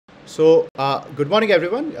Good morning,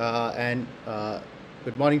 everyone, and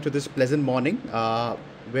good morning to this pleasant morning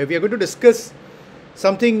where we are going to discuss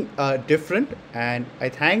something different. And I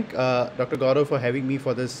thank Dr. Gaurav for having me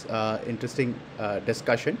for this interesting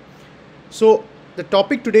discussion. So, the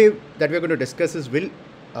topic today that we are going to discuss is will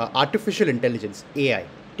artificial intelligence (AI)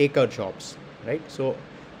 take our jobs? Right. So,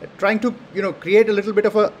 trying to create a little bit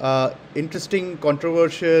of a interesting,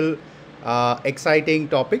 controversial, exciting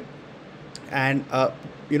topic and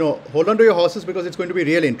hold on to your horses because it's going to be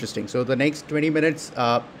really interesting. So the next 20 minutes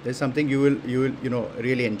is something you will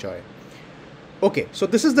really enjoy. Okay, so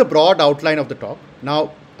this is the broad outline of the talk.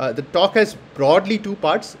 Now the talk has broadly two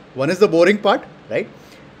parts. One is the boring part, right?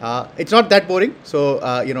 It's not that boring, so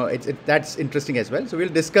that's interesting as well. So we'll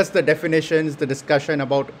discuss the definitions, the discussion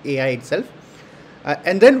about AI itself.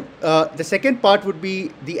 And then the second part would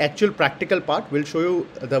be the actual practical part. We'll show you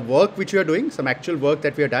the work which we are doing, some actual work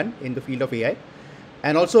that we have done in the field of AI,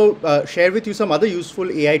 and also share with you some other useful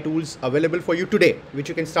AI tools available for you today, which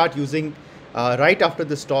you can start using right after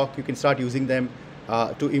this talk. You can start using them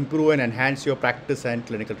to improve and enhance your practice and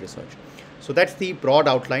clinical research. So that's the broad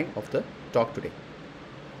outline of the talk today.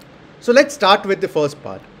 So let's start with the first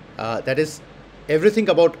part, that is everything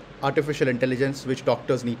about artificial intelligence which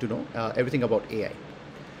doctors need to know, everything about AI.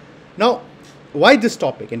 Now, why this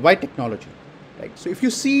topic and why technology? Right. So if you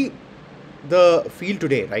see the field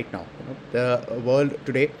today, right now, the world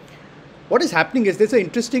today, what is happening is there's an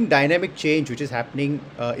interesting dynamic change which is happening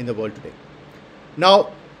in the world today. Now,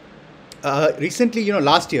 recently,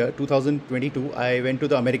 last year, 2022, I went to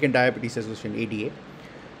the American Diabetes Association, ADA.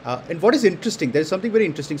 And what is interesting, there's something very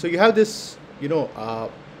interesting. So you have this,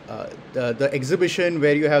 the exhibition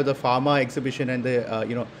where you have the pharma exhibition and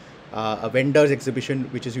the, a vendors exhibition,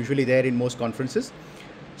 which is usually there in most conferences.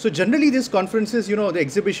 So generally these conferences, the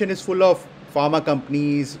exhibition is full of pharma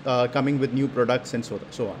companies coming with new products and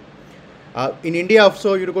so on. In India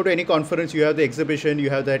also, you go to any conference, you have the exhibition, you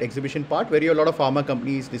have that exhibition part where you have a lot of pharma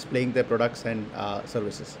companies displaying their products and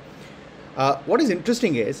services. What is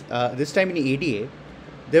interesting is this time in ADA,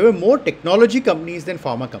 there were more technology companies than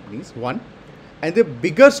pharma companies, one, and the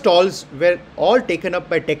bigger stalls were all taken up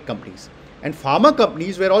by tech companies. And pharma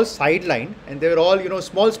companies were all sidelined, and they were all,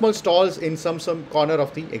 small stalls in some corner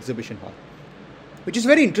of the exhibition hall, which is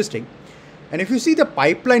very interesting. And if you see the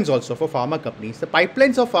pipelines also for pharma companies, the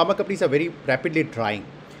pipelines of pharma companies are very rapidly drying.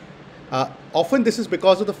 Often this is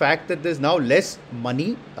because of the fact that there's now less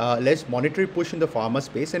money, less monetary push in the pharma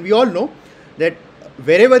space. And we all know that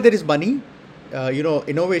wherever there is money,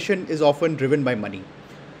 innovation is often driven by money.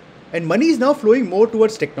 And money is now flowing more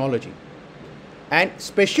towards technology. And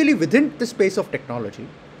especially within the space of technology,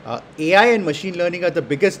 AI and machine learning are the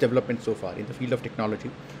biggest development so far in the field of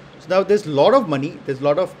technology. So now there's a lot of money, there's a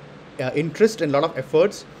lot of interest and a lot of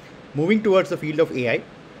efforts moving towards the field of AI,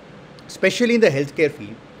 especially in the healthcare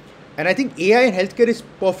field. And I think AI and healthcare is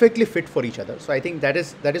perfectly fit for each other. So I think that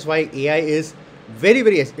is why AI is very,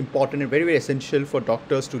 very important and very, very essential for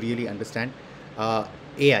doctors to really understand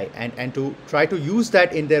AI and to try to use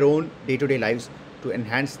that in their own day-to-day lives to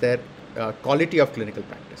enhance their quality of clinical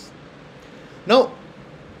practice. Now,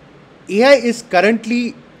 AI is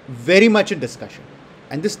currently very much in discussion,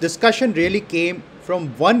 and this discussion really came from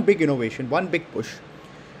one big innovation, one big push,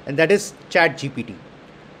 and that is ChatGPT.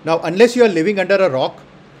 Now, unless you are living under a rock,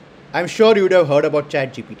 I'm sure you would have heard about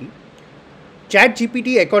ChatGPT.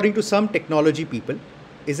 ChatGPT, according to some technology people,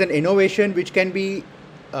 is an innovation which can be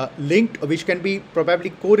linked, which can be probably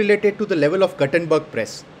correlated to the level of Gutenberg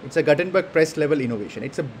press. It's a Gutenberg press level innovation.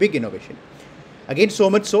 It's a big innovation. Again, so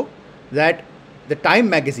much so that the Time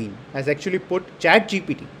magazine has actually put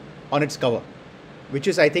ChatGPT on its cover, which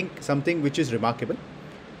is, I think, something which is remarkable.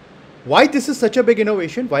 Why this is such a big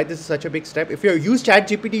innovation? Why this is such a big step? If you use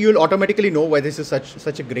ChatGPT, you'll automatically know why this is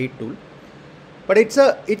such a great tool. But it's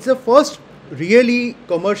a first really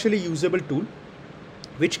commercially usable tool,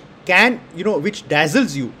 which which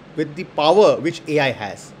dazzles you with the power which AI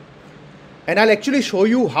has. And I'll actually show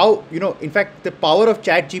you how, in fact, the power of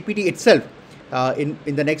ChatGPT itself in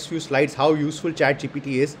the next few slides, how useful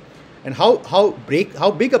ChatGPT is and how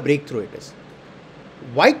big a breakthrough it is.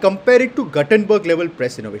 Why compare it to Gutenberg level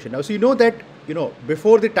press innovation? Now, so that,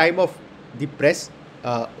 before the time of the press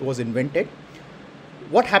was invented,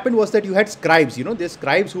 what happened was that you had scribes, there's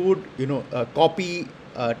scribes who would, copy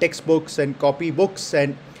textbooks and copy books,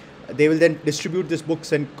 and they will then distribute these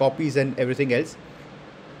books and copies and everything else.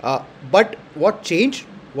 But what changed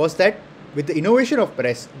was that with the innovation of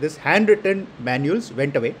press, this handwritten manuals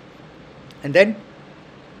went away. And then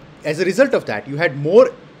as a result of that, you had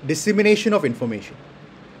more dissemination of information.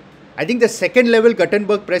 I think the second level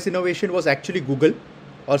Gutenberg press innovation was actually Google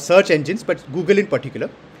or search engines, but Google in particular.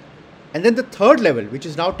 And then the third level, which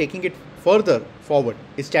is now taking it further forward,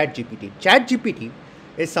 is ChatGPT. ChatGPT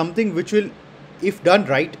is something which will, if done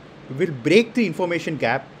right, will break the information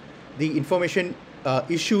gap, the information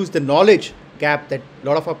issues, the knowledge gap that a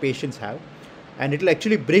lot of our patients have, and it will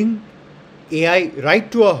actually bring AI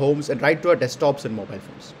right to our homes and right to our desktops and mobile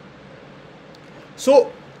phones.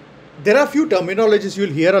 So there are a few terminologies you'll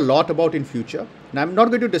hear a lot about in future, and I'm not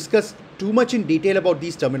going to discuss too much in detail about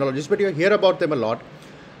these terminologies, but you'll hear about them a lot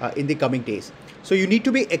in the coming days. So you need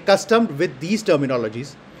to be accustomed with these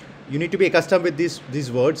terminologies. You need to be accustomed with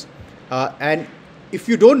these words. And if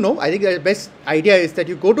you don't know, I think the best idea is that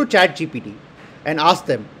you go to ChatGPT and ask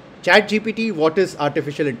them, ChatGPT, what is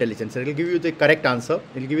artificial intelligence? And it'll give you the correct answer.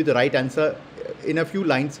 It'll give you the right answer in a few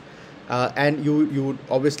lines. And you would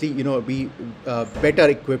obviously be better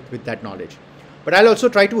equipped with that knowledge. But I'll also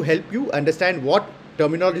try to help you understand what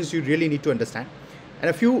terminologies you really need to understand, and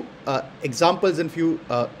a few examples and few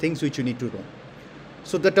things which you need to know.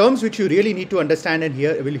 So the terms which you really need to understand and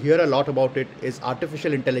we'll hear a lot about it, is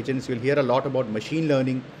artificial intelligence. You'll hear a lot about machine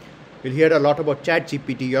learning. You'll hear a lot about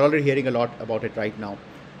ChatGPT. You're already hearing a lot about it right now.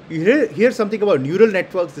 You hear something about neural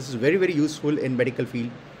networks. This is very, very useful in medical field.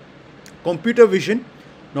 Computer vision.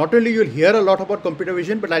 Not only you'll hear a lot about computer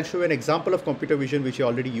vision, but I'll show you an example of computer vision which we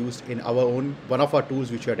already used in our own, one of our tools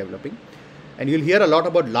which we are developing. And you'll hear a lot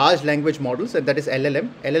about large language models, and that is LLM.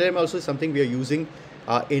 LLM also is something we are using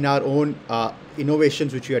in our own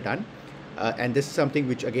innovations which we have done. And this is something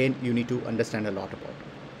which again you need to understand a lot about.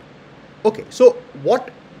 Okay, so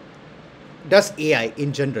what does AI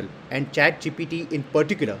in general and ChatGPT in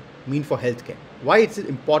particular mean for healthcare? Why is it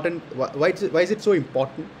important? Why is it so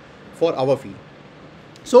important for our field?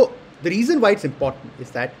 So the reason why it's important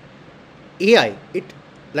is that AI,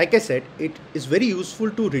 like I said, it is very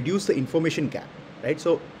useful to reduce the information gap, right?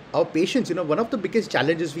 So our patients, one of the biggest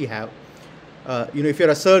challenges we have, if you're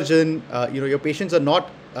a surgeon, your patients are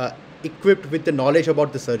not equipped with the knowledge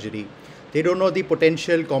about the surgery. They don't know the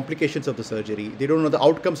potential complications of the surgery. They don't know the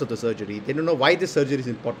outcomes of the surgery. They don't know why this surgery is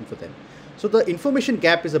important for them. So the information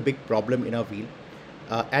gap is a big problem in our field.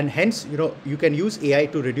 And hence, you can use AI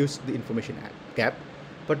to reduce the information gap.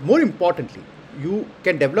 But more importantly, you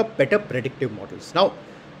can develop better predictive models. Now,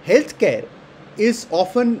 healthcare is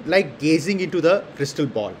often like gazing into the crystal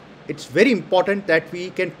ball. It's very important that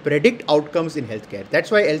we can predict outcomes in healthcare.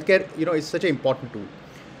 That's why healthcare, is such an important tool.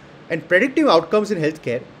 And predictive outcomes in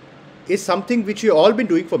healthcare is something which you've all been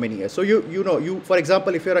doing for many years. So for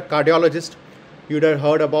example, if you're a cardiologist, you'd have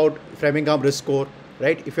heard about Framingham risk score,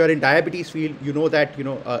 right? If you're in diabetes field, you know that,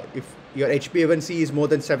 if your HbA1c is more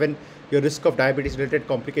than 7, your risk of diabetes related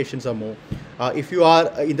complications are more. If you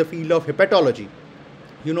are in the field of hepatology,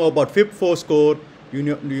 you know about FIB4 score, you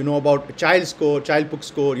know about child score, child book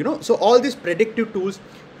score, So all these predictive tools,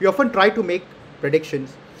 we often try to make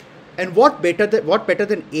predictions. And what better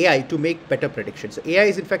than AI to make better predictions? So AI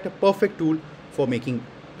is in fact a perfect tool for making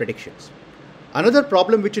predictions. Another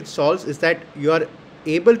problem which it solves is that you are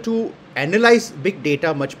able to analyze big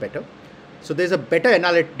data much better. So there's a better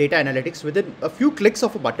data analytics. Within a few clicks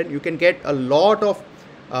of a button, you can get a lot of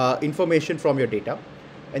information from your data.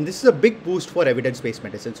 And this is a big boost for evidence-based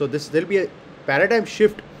medicine. So there'll be a paradigm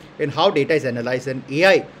shift in how data is analyzed, and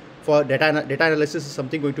AI for data analysis is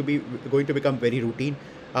something going to become very routine.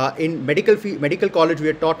 In medical college, we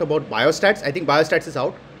are taught about biostats. I think biostats is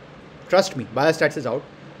out. Trust me, biostats is out.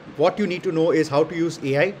 What you need to know is how to use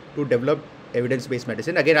AI to develop evidence-based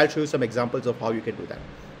medicine. Again, I'll show you some examples of how you can do that.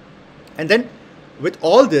 And then with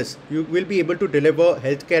all this, you will be able to deliver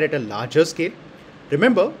healthcare at a larger scale.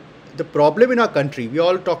 Remember, the problem in our country, we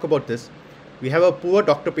all talk about this, we have a poor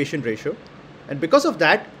doctor-patient ratio. And because of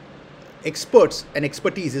that, experts and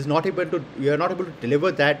expertise we are not able to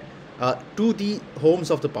deliver that to the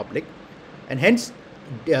homes of the public. And hence,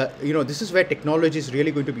 this is where technology is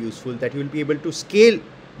really going to be useful, that you will be able to scale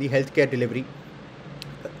the healthcare delivery,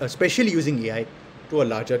 especially using AI, to a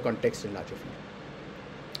larger context and larger field.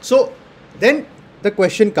 So then the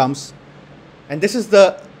question comes, and this is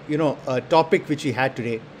the topic which we had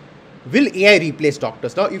today: will AI replace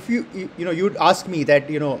doctors? Now, if you'd ask me that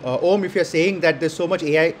Om, if you're saying that there's so much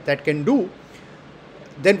AI that can do,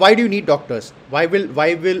 then why do you need doctors? Why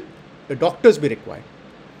will the doctors be required?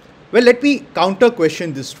 Well, let me counter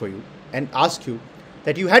question this for you and ask you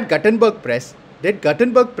that you had Gutenberg Press. Did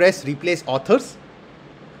Gutenberg Press replace authors?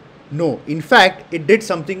 No. In fact, it did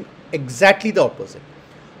something exactly the opposite.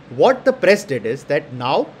 What the press did is that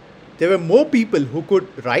now there were more people who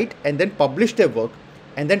could write and then publish their work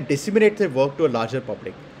and then disseminate their work to a larger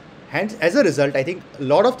public. Hence, as a result, I think a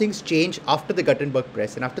lot of things changed after the Gutenberg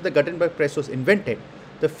Press. And after the Gutenberg Press was invented,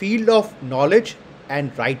 the field of knowledge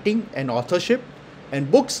and writing and authorship and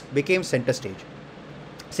books became center stage.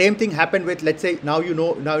 Same thing happened with, let's say, now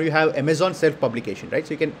you have Amazon self publication, right?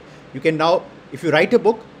 So you can now, if you write a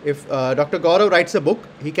book, if Dr. Gaurav writes a book,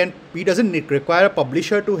 he doesn't require a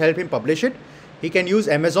publisher to help him publish it. He can use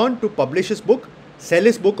Amazon to publish his book, sell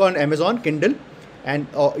his book on Amazon Kindle, and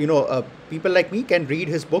people like me can read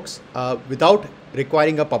his books without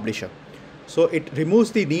requiring a publisher. So it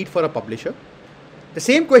removes the need for a publisher. The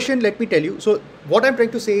same question, let me tell you. So what I'm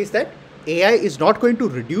trying to say is that AI is not going to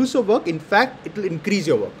reduce your work. In fact, it will increase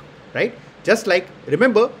your work, right? Just like,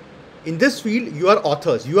 remember, in this field, you are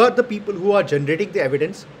authors. You are the people who are generating the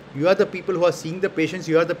evidence. You are the people who are seeing the patients.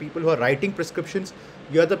 You are the people who are writing prescriptions.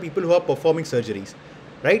 You are the people who are performing surgeries,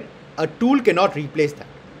 right? A tool cannot replace that.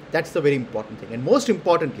 That's the very important thing. And most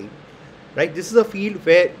importantly, right, this is a field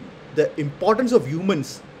where the importance of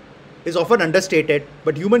humans is often understated,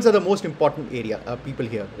 but humans are the most important people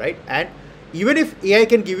here, right? And even if AI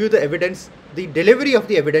can give you the evidence, the delivery of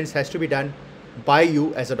the evidence has to be done by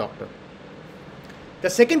you as a doctor. The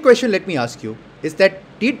second question, let me ask you, is that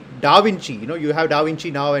did Da Vinci, you have Da Vinci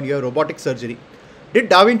now and you have robotic surgery. Did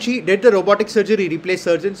the robotic surgery replace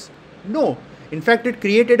surgeons? No. In fact, it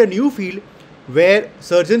created a new field where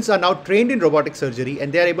surgeons are now trained in robotic surgery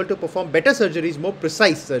and they are able to perform better surgeries, more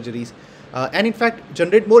precise surgeries, and in fact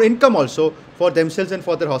generate more income also for themselves and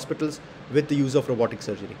for their hospitals with the use of robotic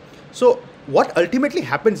surgery. So what ultimately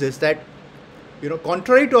happens is that,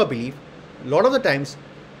 contrary to our belief, a lot of the times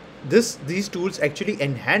these tools actually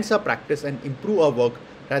enhance our practice and improve our work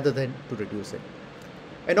rather than to reduce it.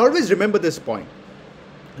 And always remember this point: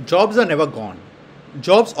 jobs are never gone.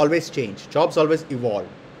 Jobs always change. Jobs always evolve.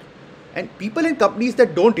 And people in companies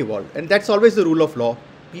that don't evolve, and that's always the rule of law,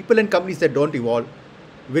 people in companies that don't evolve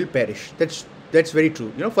will perish. That's very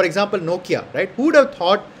true. For example, Nokia, right? Who would have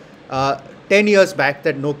thought 10 years back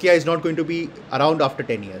that Nokia is not going to be around after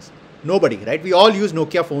 10 years? Nobody, right? We all use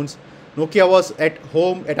Nokia phones. Nokia was at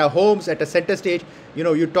our homes, at a center stage.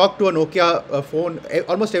 You talk to a Nokia phone,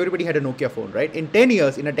 almost everybody had a Nokia phone, right? In 10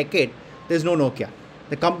 years, in a decade, there's no Nokia.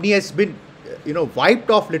 The company has been, wiped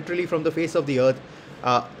off literally from the face of the earth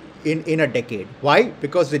in a decade. Why?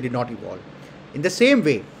 Because they did not evolve. In the same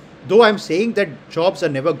way, though I'm saying that jobs are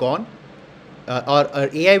never gone, or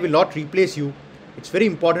AI will not replace you, it's very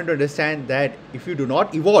important to understand that if you do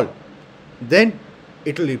not evolve, then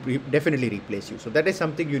it will definitely replace you. So that is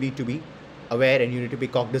something you need to be aware, and you need to be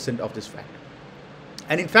cognizant of this fact.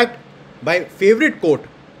 And in fact, my favorite quote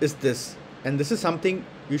is this, and this is something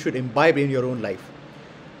you should imbibe in your own life.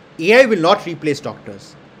 AI will not replace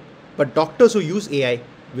doctors, but doctors who use AI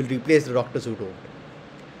will replace the doctors who don't.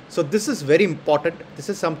 So this is very important. This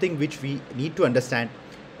is something which we need to understand,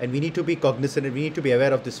 and we need to be cognizant, and we need to be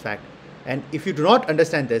aware of this fact. And if you do not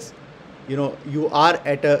understand this, you are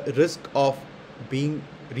at a risk of being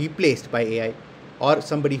replaced by AI or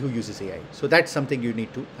somebody who uses AI. So that's something you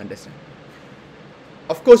need to understand.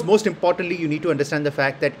 Of course, most importantly, you need to understand the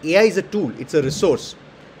fact that AI is a tool. It's a resource.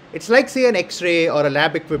 It's like, say, an X-ray or a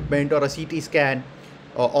lab equipment or a CT scan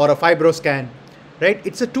or a FibroScan, right?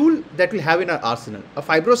 It's a tool that we'll have in our arsenal. A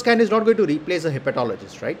FibroScan is not going to replace a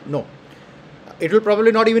hepatologist, right? No. It will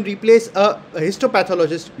probably not even replace a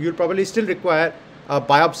histopathologist. You'll probably still require a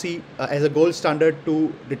biopsy as a gold standard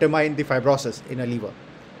to determine the fibrosis in a liver.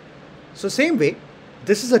 So same way,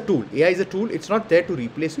 this is a tool. AI is a tool. It's not there to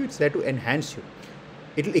replace you. It's there to enhance you.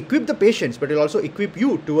 It will equip the patients, but it will also equip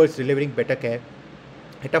you towards delivering better care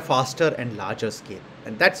at a faster and larger scale.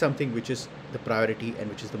 And that's something which is the priority and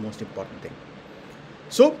which is the most important thing.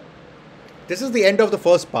 So this is the end of the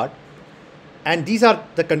first part. And these are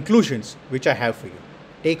the conclusions which I have for you.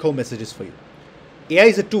 Take home messages for you. AI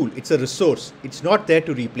is a tool. It's a resource. It's not there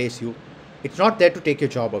to replace you. It's not there to take your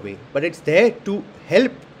job away, but it's there to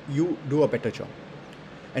help you do a better job.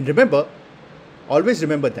 And remember, always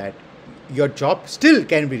remember that your job still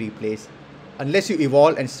can be replaced unless you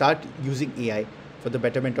evolve and start using AI for the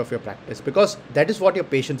betterment of your practice, because that is what your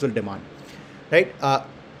patients will demand, right?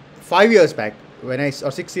 5 years back,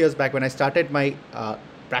 or 6 years back, when I started my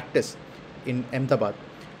practice in Ahmedabad,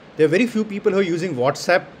 there are very few people who are using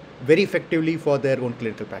WhatsApp very effectively for their own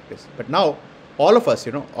clinical practice. But now, all of us,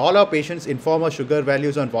 all our patients inform our sugar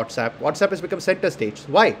values on WhatsApp. WhatsApp has become center stage.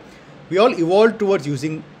 Why? We all evolved towards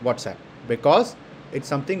using WhatsApp because it's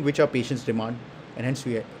something which our patients demand, and hence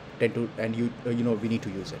we tend to, and we need to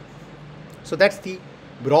use it. So that's the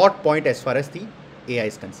broad point as far as the AI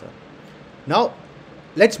is concerned. Now,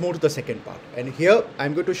 let's move to the second part. And here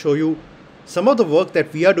I'm going to show you some of the work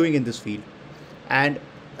that we are doing in this field. And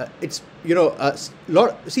it's, a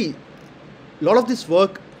lot of this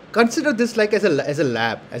work, consider this like as a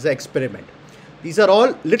lab, as an experiment. These are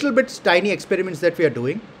all little bit tiny experiments that we are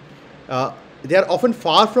doing. they are often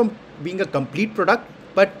far from being a complete product,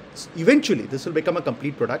 but eventually this will become a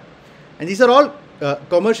complete product. And these are all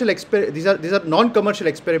these are non-commercial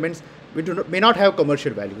experiments which may not have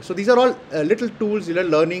commercial value. So these are all little tools,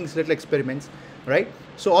 little learnings, little experiments, right?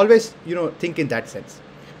 So always think in that sense.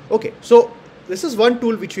 Okay, so this is one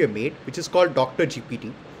tool which we have made, which is called Dr.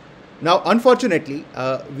 GPT. Now, unfortunately,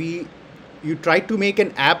 you tried to make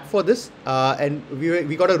an app for this, and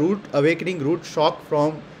we got a root shock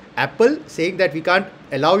from Apple saying that we can't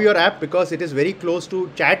allow your app because it is very close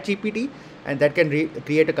to ChatGPT, and that can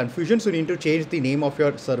create a confusion. So you need to change the name of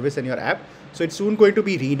your service and your app. So it's soon going to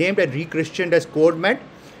be renamed and rechristened as CodeMed.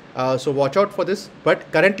 So watch out for this. But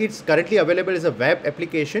it's currently available as a web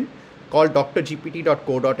application called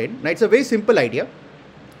drgpt.co.in. Now it's a very simple idea.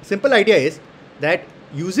 Simple idea is that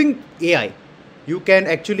using AI, you can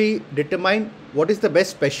actually determine what is the best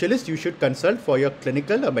specialist you should consult for your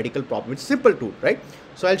clinical or medical problem. It's a simple tool, right?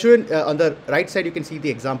 So I'll show you on the right side, you can see the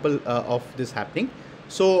example of this happening.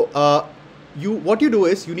 So what you do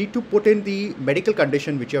is you need to put in the medical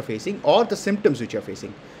condition which you're facing or the symptoms which you're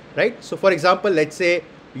facing, right? So for example, let's say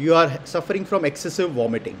you are suffering from excessive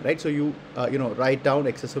vomiting, right? So you write down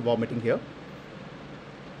excessive vomiting here.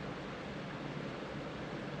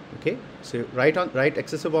 Okay, so write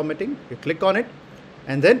excessive vomiting, you click on it,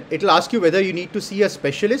 and then it will ask you whether you need to see a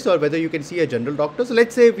specialist or whether you can see a general doctor. So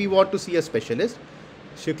let's say we want to see a specialist.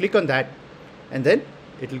 So you click on that, and then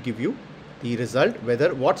it will give you the result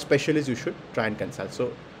what specialist you should try and consult.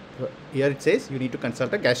 So here it says you need to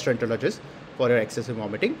consult a gastroenterologist for your excessive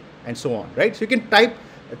vomiting and so on, right? So you can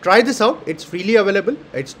try this out. It's freely available.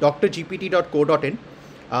 It's drgpt.co.in.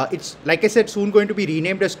 It's, like I said, soon going to be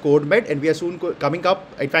renamed as CodeMed, and we are soon coming up.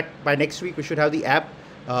 In fact, by next week we should have the app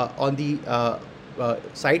on the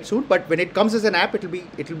site soon. But when it comes as an app, it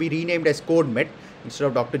will be renamed as CodeMed instead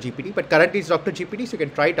of Dr. GPT. But currently it's Dr. GPT, so you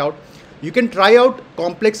can try it out. You can try out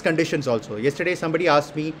complex conditions also. Yesterday somebody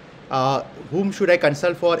asked me whom should I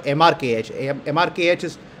consult for MRKH. MRKH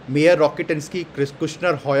is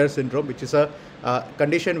Mayer-Rokitansky-Kushner-Hoyer syndrome, which is a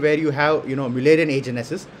condition where you have Mullerian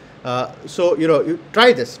agenesis. So you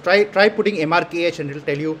try this. Try putting MRKH, and it will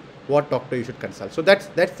tell you what doctor you should consult. So that's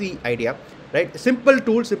the idea, right? Simple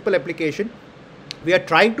tool, simple application. We are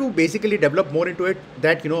trying to basically develop more into it.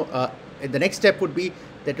 That the next step would be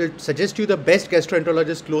that will suggest you the best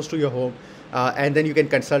gastroenterologist close to your home, and then you can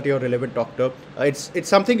consult your relevant doctor. It's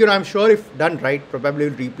something I'm sure if done right probably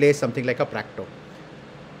will replace something like a Practo.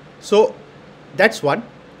 So that's one.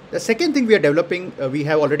 The second thing we are developing, we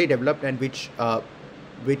have already developed, and which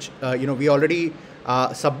we already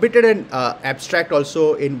submitted an abstract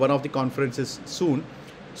also in one of the conferences soon.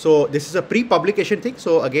 So this is a pre-publication thing.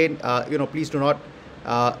 So again, please do not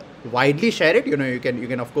widely share it. You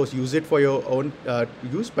can of course use it for your own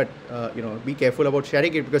use, but be careful about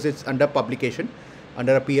sharing it because it's under publication,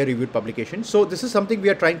 under a peer-reviewed publication. So this is something we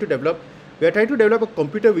are trying to develop. We are trying to develop a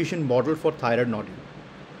computer vision model for thyroid nodule.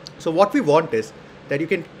 So what we want is that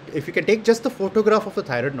if you can take just the photograph of the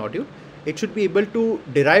thyroid nodule, it should be able to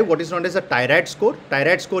derive what is known as a TI-RAD score.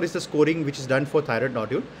 TI-RAD score is the scoring which is done for thyroid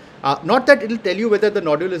nodule. Not that it will tell you whether the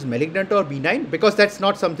nodule is malignant or benign, because that's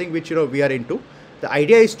not something which we are into. The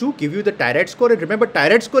idea is to give you the TI-RAD score, and remember,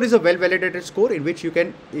 TI-RAD score is a well-validated score in which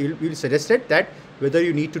you'll suggested that whether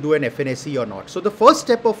you need to do an FNSE or not. So the first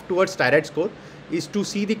step towards TI-RAD score is to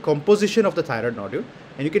see the composition of the thyroid nodule,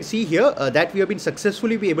 and you can see here that we have been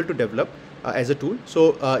successfully able to develop as a tool.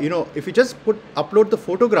 So if you just upload the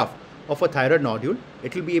photograph of a thyroid nodule,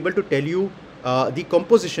 it will be able to tell you the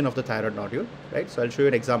composition of the thyroid nodule, right? So I'll show you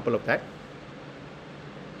an example of that.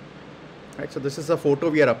 Right, so this is a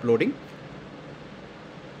photo we are uploading.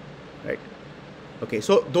 Right. Okay,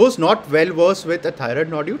 so those not well versed with a thyroid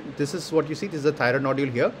nodule, this is what you see. This is a thyroid nodule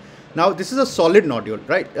here. Now this is a solid nodule,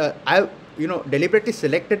 right? I deliberately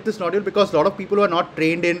selected this nodule because a lot of people who are not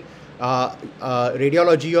trained in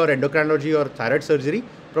radiology or endocrinology or thyroid surgery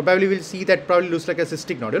probably will see that probably looks like a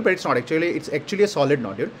cystic nodule, but it's not actually. It's actually a solid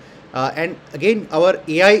nodule. And again, our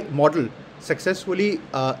AI model successfully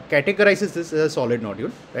categorizes this as a solid nodule,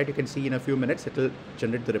 right? You can see in a few minutes it will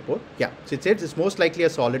generate the report. Yeah, so it says it's most likely a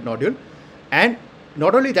solid nodule, and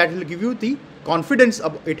not only that, it will give you the confidence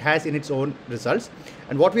it has in its own results.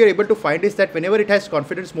 And what we are able to find is that whenever it has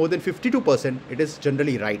confidence more than 52%, it is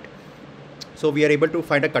generally right. So we are able to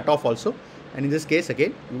find a cutoff also, and in this case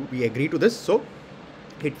again we agree to this, so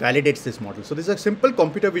it validates this model. So this is a simple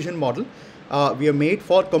computer vision model we have made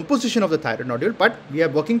for composition of the thyroid nodule, but we are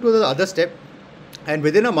working to the other step, and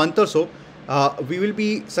within a month or so we will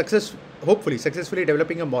be hopefully successfully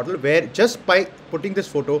developing a model where just by putting this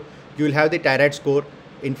photo you will have the TI-RAD score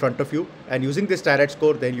in front of you, and using this TI-RAD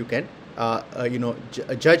score then you can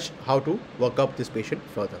judge how to work up this patient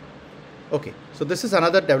further. Okay, so this is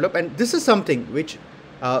another development, and this is something which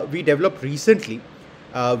we developed recently,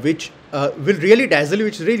 which will really dazzle you,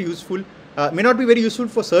 which is really useful. May not be very useful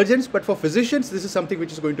for surgeons, but for physicians, this is something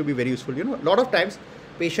which is going to be very useful. A lot of times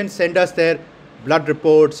patients send us their blood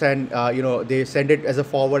reports, and they send it as a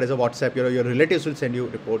forward, as a WhatsApp. Your relatives will send you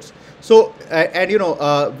reports. So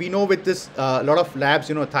we know with this, a lot of labs,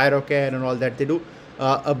 Thyrocare and all that, they do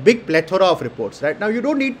a big plethora of reports. Right now, you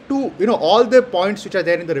don't need to, all the points which are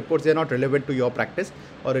there in the reports, they're not relevant to your practice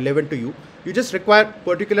or relevant to you. You just require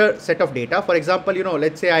particular set of data. For example,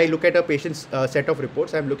 let's say I look at a patient's set of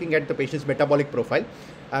reports. I'm looking at the patient's metabolic profile.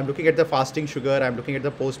 I'm looking at the fasting sugar. I'm looking at the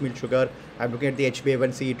post-meal sugar. I'm looking at the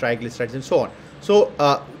HbA1c, triglycerides, and so on. So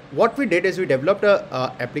what we did is we developed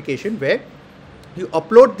a application where you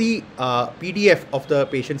upload the PDF of the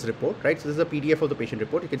patient's report, right? So this is a PDF of the patient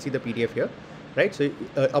report. You can see the PDF here, right? So you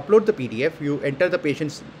upload the PDF, you enter the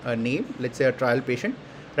patient's name, let's say a trial patient,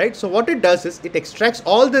 right? So what it does is it extracts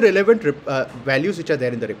all the relevant values which are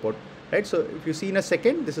there in the report, right? So if you see in a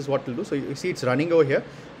second, this is what it'll do. So you see it's running over here.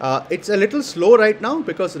 It's a little slow right now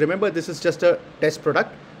because remember, this is just a test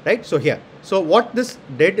product, right? So here, so what this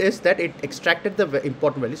did is that it extracted the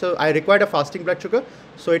important value. So I required a fasting blood sugar,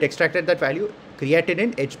 so it extracted that value,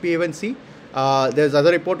 creatinine, HbA1c. There's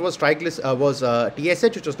other report was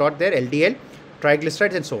TSH, which was not there, LDL,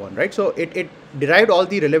 triglycerides, and so on, right? So it derived all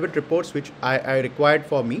the relevant reports which I required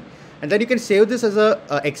for me, and then you can save this as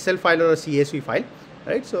a Excel file or a CSV file,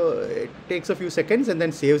 right? So it takes a few seconds and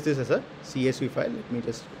then saves this as a CSV file. Let me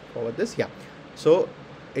just forward this. Yeah, so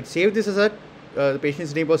it saved this as a the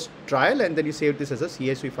patient's name was trial, and then you saved this as a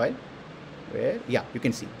CSV file where, yeah, you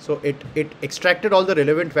can see. So it extracted all the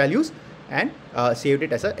relevant values and saved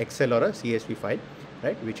it as a Excel or a CSV file,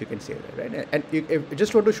 right, which you can save, right? And I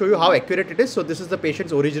just want to show you how accurate it is. So this is the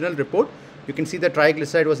patient's original report. You can see the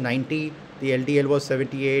triglyceride was 90, the LDL was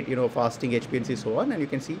 78, fasting, HbA1c, so on, and you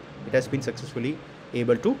can see it has been successfully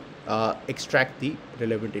able to extract the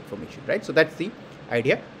relevant information, right? So that's the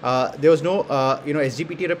idea. There was no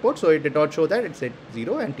SGPT report, so it did not show that. It said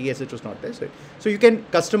 0, and TSH was not there. So you can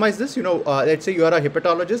customize this. Let's say you are a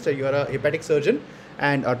hepatologist or you are a hepatic surgeon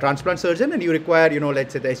and a transplant surgeon, and you require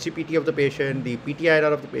let's say the SGPT of the patient, the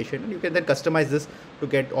PTIR of the patient, and you can then customize this to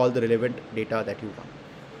get all the relevant data that you want.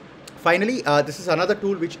 Finally, this is another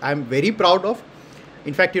tool which I'm very proud of.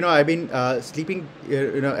 In fact, I've been sleeping,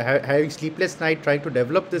 having sleepless night trying to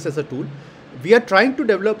develop this as a tool. We are trying to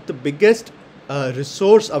develop the biggest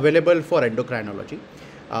resource available for endocrinology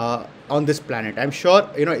on this planet. I'm sure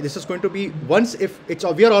this is going to be,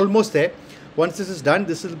 we are almost there. Once this is done,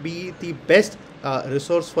 this will be the best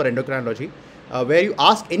resource for endocrinology, where you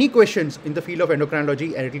ask any questions in the field of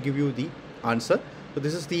endocrinology and it will give you the answer. So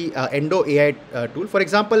this is the Endo AI tool. For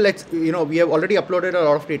example, we have already uploaded a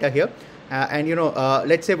lot of data here.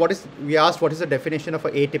 Let's say we asked what is the definition of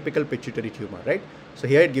an atypical pituitary tumor, right? So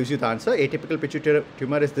here it gives you the answer. Atypical pituitary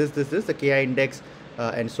tumor is this, the KI index,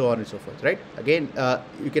 and so on and so forth, right? Again,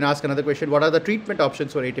 you can ask another question: what are the treatment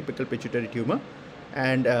options for atypical pituitary tumor?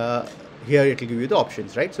 And here it will give you the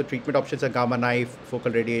options, right? So treatment options are gamma knife,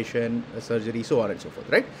 focal radiation, surgery, so on and so forth,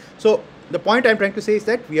 right? So the point I'm trying to say is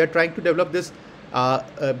that we are trying to develop this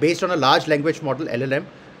based on a large language model, LLM.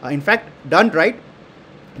 In fact, done right,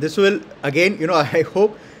 this will again, I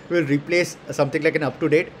hope will replace something like an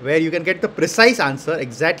UpToDate, where you can get the precise answer,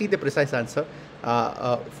 exactly the precise answer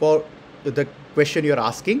for the question you're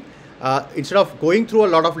asking. Instead of going through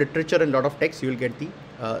a lot of literature and a lot of text, you will get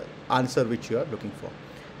the answer which you are looking for,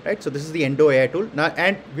 right? So this is the Endo AI tool. Now,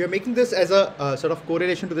 and we are making this as a sort of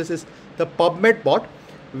correlation to this is the PubMed bot,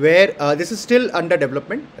 where this is still under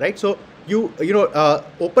development, right? So you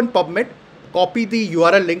open PubMed, copy the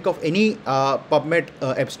URL link of any PubMed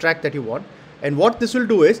abstract that you want, and what this will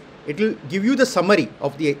do is it will give you the summary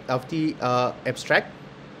of the abstract.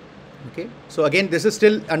 Okay, so again, this is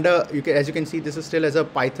still under, as you can see, this is still as a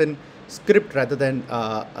Python script rather than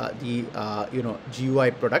the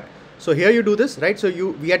GUI product. So here you do this, right? So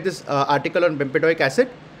we had this article on bempedoic acid,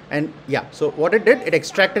 and yeah, so what it did, it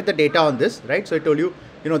extracted the data on this, right? So it told you,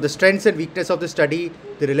 the strengths and weakness of the study,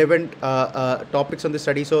 the relevant topics on the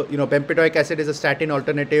study. So, bempedoic acid is a statin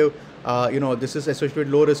alternative. This is associated with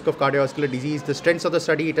low risk of cardiovascular disease. The strengths of the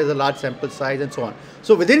study, it has a large sample size, and so on.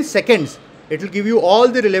 So within seconds, it will give you all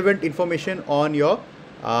the relevant information on your,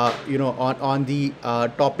 on the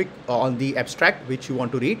topic, on the abstract which you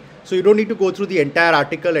want to read. So you don't need to go through the entire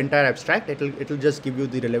article, entire abstract. It'll just give you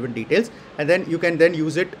the relevant details, and then you can then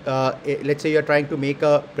use it. Let's say you're trying to make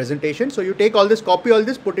a presentation. So you take all this, copy all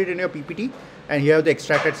this, put it in your PPT, and here have the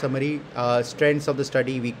extracted summary, strengths of the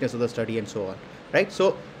study, weakness of the study, and so on. right?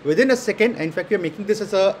 So within a second, in fact, we are making this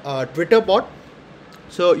as a Twitter bot.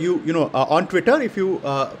 So on Twitter, if you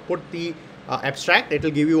put the abstract, it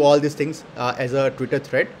will give you all these things as a Twitter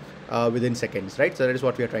thread within seconds, right? So that is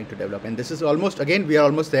what we are trying to develop, and this is almost, again, we are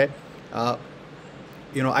almost there. I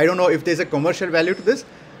don't know if there's a commercial value to this,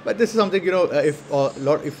 but this is something, if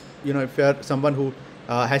if you are someone who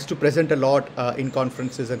has to present a lot in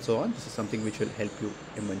conferences and so on, this is something which will help you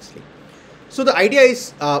immensely. So the idea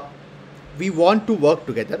is we want to work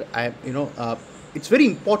together. It's very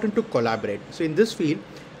important to collaborate. So in this field,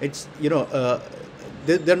 it's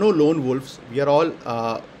there are no lone wolves. We are all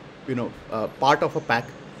part of a pack.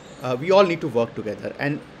 We all need to work together,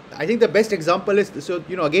 and I think the best example is, so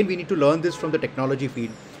again, we need to learn this from the technology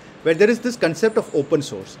field, where there is this concept of open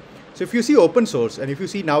source. So if you see open source, and if you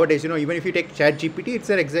see nowadays, even if you take ChatGPT,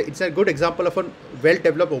 it's a good example of a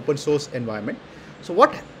well-developed open source environment. So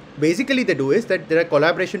what basically they do is that there are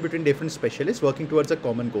collaboration between different specialists working towards a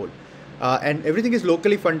common goal, and everything is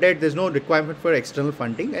locally funded. There's no requirement for external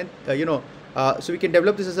funding, and so we can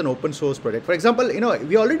develop this as an open source project. For example,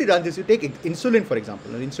 we already run this. You take insulin, for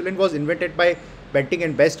example. Insulin was invented by Benting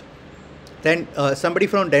and Best. Then somebody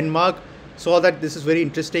from Denmark saw that this is very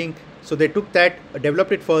interesting, so they took that,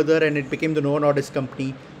 developed it further, and it became the Novo Nordisk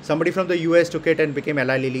company. Somebody from the US took it and became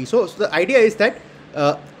Eli Lilly. So the idea is that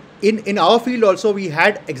in our field also, we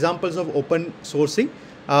had examples of open sourcing.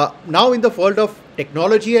 Now in the world of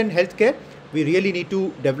technology and healthcare, we really need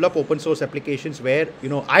to develop open source applications where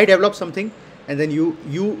I develop something, and then you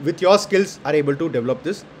with your skills are able to develop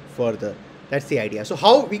this further. That's the idea. So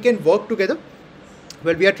how we can work together?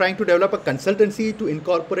 Well, we are trying to develop a consultancy to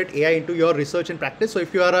incorporate AI into your research and practice. So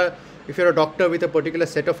if you're a doctor with a particular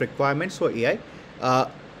set of requirements for AI,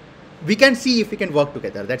 we can see if we can work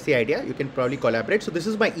together. That's the idea. You can probably collaborate. So this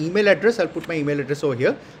is my email address. I'll put my email address over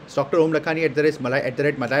here. It's Dr. Om Lakhani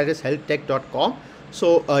 @malairishealthtech.com.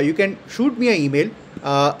 So you can shoot me an email.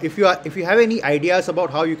 If you have any ideas about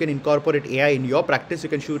how you can incorporate AI in your practice, you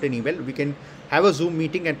can shoot an email. We can have a Zoom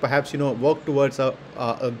meeting and perhaps work towards a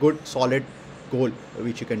good solid goal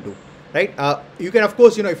which you can do, right? You can, of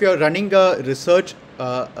course, if you're running a research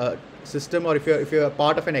system, or if you're a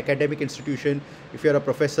part of an academic institution, if you're a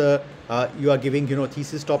professor, you are giving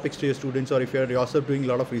thesis topics to your students, or if you're yourself doing a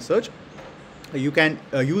lot of research, you can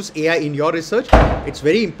use AI in your research. It's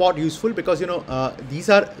very useful because these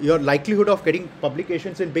are your likelihood of getting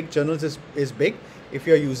publications in big journals is big if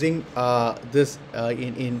you're using this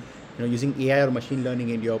in using AI or machine learning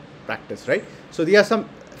in your practice, right? So there are some.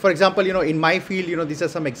 For example, in my field, these are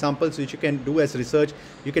some examples which you can do as research.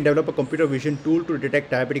 You can develop a computer vision tool to detect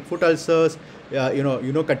diabetic foot ulcers,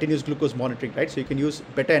 continuous glucose monitoring, right? So you can use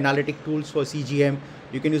better analytic tools for CGM.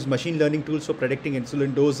 You can use machine learning tools for predicting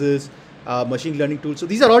insulin doses, machine learning tools. So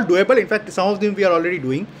these are all doable. In fact, some of them we are already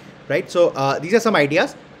doing, right? So these are some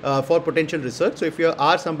ideas for potential research. So if you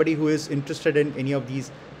are somebody who is interested in any of these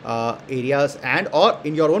areas, and or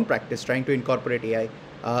in your own practice trying to incorporate AI,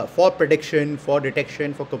 for prediction, for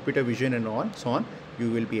detection, for computer vision, and so on,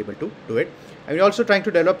 you will be able to do it. And we're also trying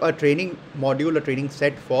to develop a training module, a training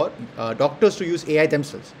set for doctors to use AI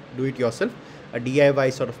themselves, do it yourself, a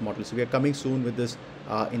DIY sort of model. So we are coming soon with this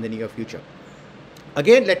in the near future.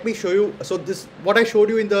 Again, let me show you. So this, what I showed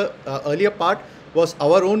you in the earlier part was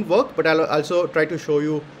our own work, but I'll also try to show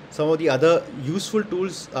you some of the other useful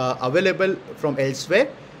tools available from elsewhere.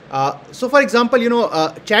 So for example,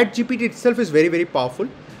 ChatGPT itself is very, very powerful.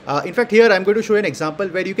 In fact, here I'm going to show you an example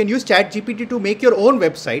where you can use ChatGPT to make your own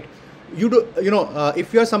website.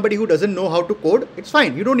 If you are somebody who doesn't know how to code, it's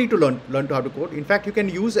fine. You don't need to learn how to code. In fact, you can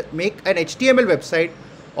make an HTML website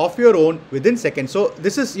of your own within seconds. So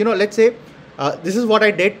this is, let's say, this is what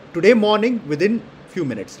I did today morning within few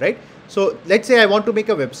minutes, right? So let's say I want to make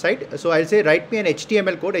a website. So I'll say, write me an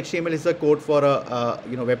HTML code. HTML is the code for a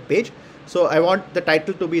web page. So I want the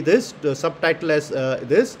title to be this, the subtitle as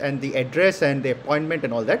this, and the address and the appointment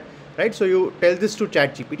and all that, right? So you tell this to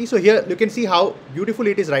ChatGPT. So here you can see how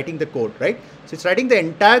beautifully it is writing the code, right? So it's writing the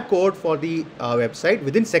entire code for the website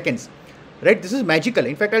within seconds, right? This is magical.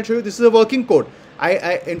 In fact, I'll show you, this is a working code.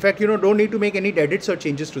 In fact, don't need to make any edits or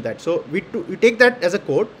changes to that. So we take that as a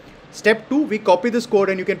code. Step 2, we copy this code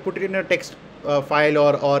and you can put it in a text file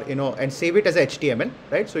or and save it as HTML,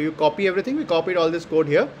 right? So you copy everything. We copied all this code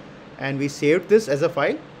here, and we saved this as a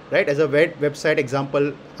file, right, as a website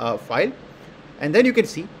example file, and then you can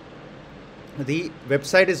see the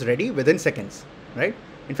website is ready within seconds, right?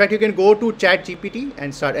 In fact, you can go to ChatGPT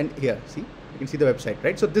and start, and here, see, you can see the website,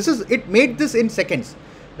 right? So this is, it made this in seconds,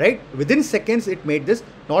 right? Within seconds, it made this.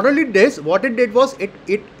 Not only this, what it did was it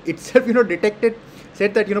itself, detected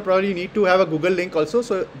said that probably you need to have a Google link also.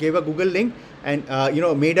 So gave a Google link and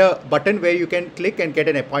made a button where you can click and get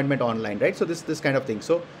an appointment online, right? So this kind of thing.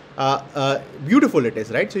 So beautiful it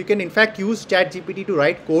is, right? So you can in fact use ChatGPT to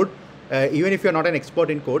write code even if you're not an expert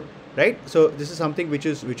in code, right? So this is something which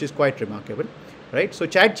is quite remarkable, right? So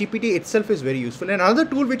ChatGPT itself is very useful. And another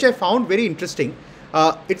tool which I found very interesting,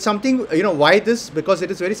 it's something, why this? Because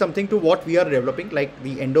it is very something to what we are developing, like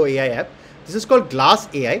the Endo AI app. This is called Glass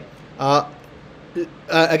AI.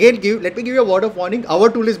 Again, let me give you a word of warning. Our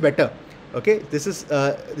tool is better. Okay, this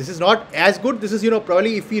is not as good. This is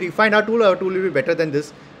probably if we refine our tool will be better than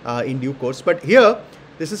this in due course. But here,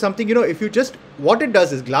 this is something if you just what it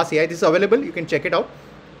does is Glass AI. This is available. You can check it out.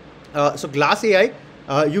 So Glass AI,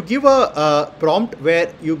 you give a prompt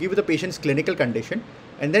where you give the patient's clinical condition,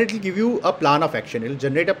 and then it will give you a plan of action. It will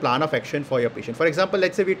generate a plan of action for your patient. For example,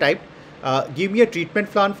 let's say we typed, give me a treatment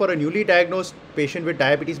plan for a newly diagnosed patient with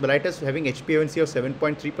diabetes mellitus having HbA1c of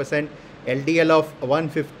 7.3%, LDL of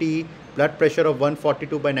 150, blood pressure of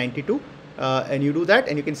 142/92. And you do that,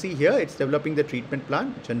 and you can see here it's developing the treatment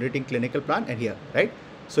plan, generating clinical plan, and here, right?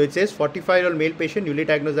 So it says 45-year-old male patient, newly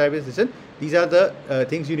diagnosed diabetes. Listen, these are the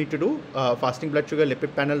things you need to do: fasting blood sugar,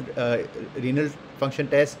 lipid panel, renal function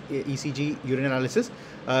test, ECG, urine analysis,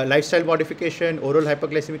 lifestyle modification, oral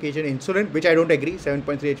hypoglycemic agent, insulin, which I don't agree.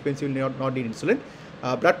 7.3 HbA1c will not need insulin.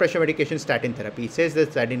 Blood pressure medication, statin therapy. It says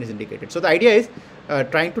that statin is indicated. So the idea is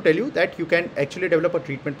trying to tell you that you can actually develop a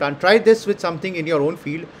treatment plan. Try this with something in your own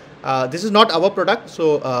field. This is not our product,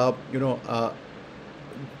 so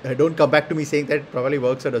don't come back to me saying that it probably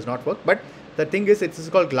works or does not work. But the thing is, it's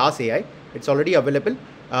called Glass AI. It's already available.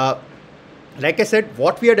 Like I said,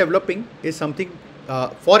 what we are developing is something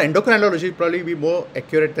for endocrinology probably be more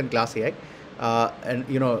accurate than Glass AI. And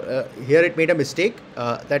here it made a mistake.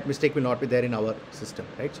 That mistake will not be there in our system,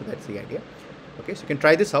 right? So that's the idea. Okay, so you can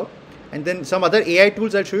try this out. And then some other AI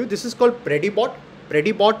tools I'll show you. This is called Predibot.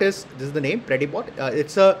 Predibot this is the name, Predibot.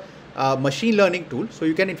 It's a machine learning tool. So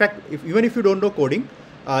you can, in fact, even if you don't know coding,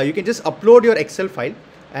 you can just upload your Excel file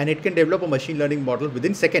and it can develop a machine learning model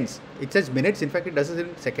within seconds. It says minutes. In fact, it does it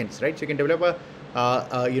in seconds, right? So you can develop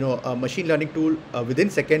a machine learning tool within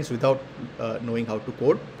seconds without knowing how to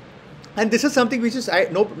code. And this is something which is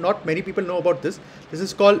not many people know about this. This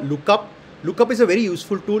is called Lookup. Lookup is a very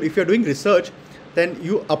useful tool. If you're doing research, then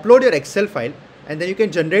you upload your Excel file and then you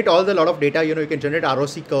can generate all the lot of data. You can generate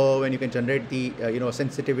ROC curve and you can generate the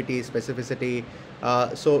sensitivity, specificity.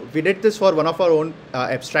 So we did this for one of our own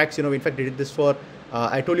abstracts. In fact, we did this for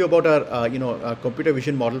I told you about our computer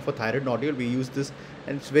vision model for thyroid nodule. We use this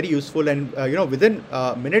and it's very useful. And within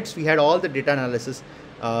minutes we had all the data analysis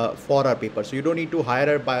for our paper. So you don't need to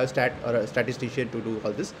hire a biostat or a statistician to do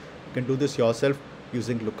all this. You can do this yourself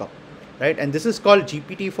using Lookup, right? And this is called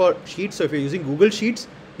GPT for Sheets. So if you're using Google Sheets,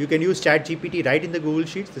 you can use ChatGPT right in the Google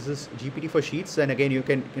Sheets. This is GPT for Sheets, and again you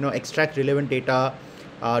can extract relevant data,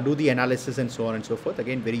 do the analysis, and so on and so forth.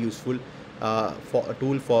 Again, very useful for a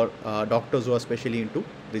tool for doctors who are especially into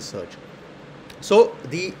research. So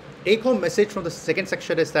the take-home message from the second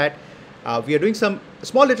section is that we are doing some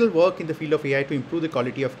small little work in the field of AI to improve the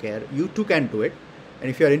quality of care. You too can do it, and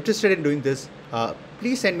if you are interested in doing this,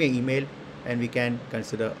 please send me an email and we can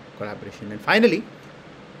consider collaboration. And finally,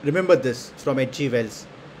 remember this from H.G. Wells: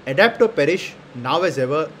 adapt or perish, now as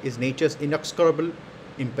ever, is nature's inexorable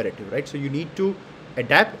imperative, right? So you need to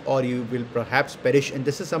adapt or you will perhaps perish, and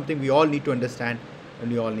this is something we all need to understand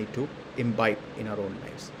and we all need to imbibe in our own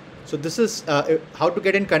lives. So this is how to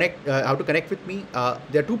get in how to connect with me.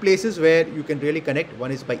 There are two places where you can really connect.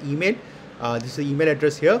 One is by email. This is the email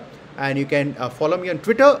address here, and you can follow me on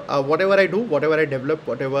Twitter. Whatever I do, whatever I develop,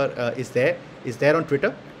 whatever is there on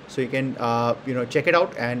Twitter. So you can check it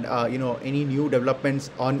out, and any new developments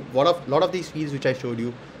on lot of these fields which I showed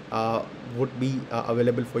you would be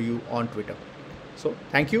available for you on Twitter. So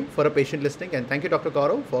thank you for a patient listening, and thank you, Dr.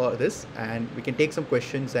 Gaurav, for this. And we can take some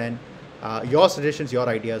questions and your suggestions, your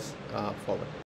ideas forward.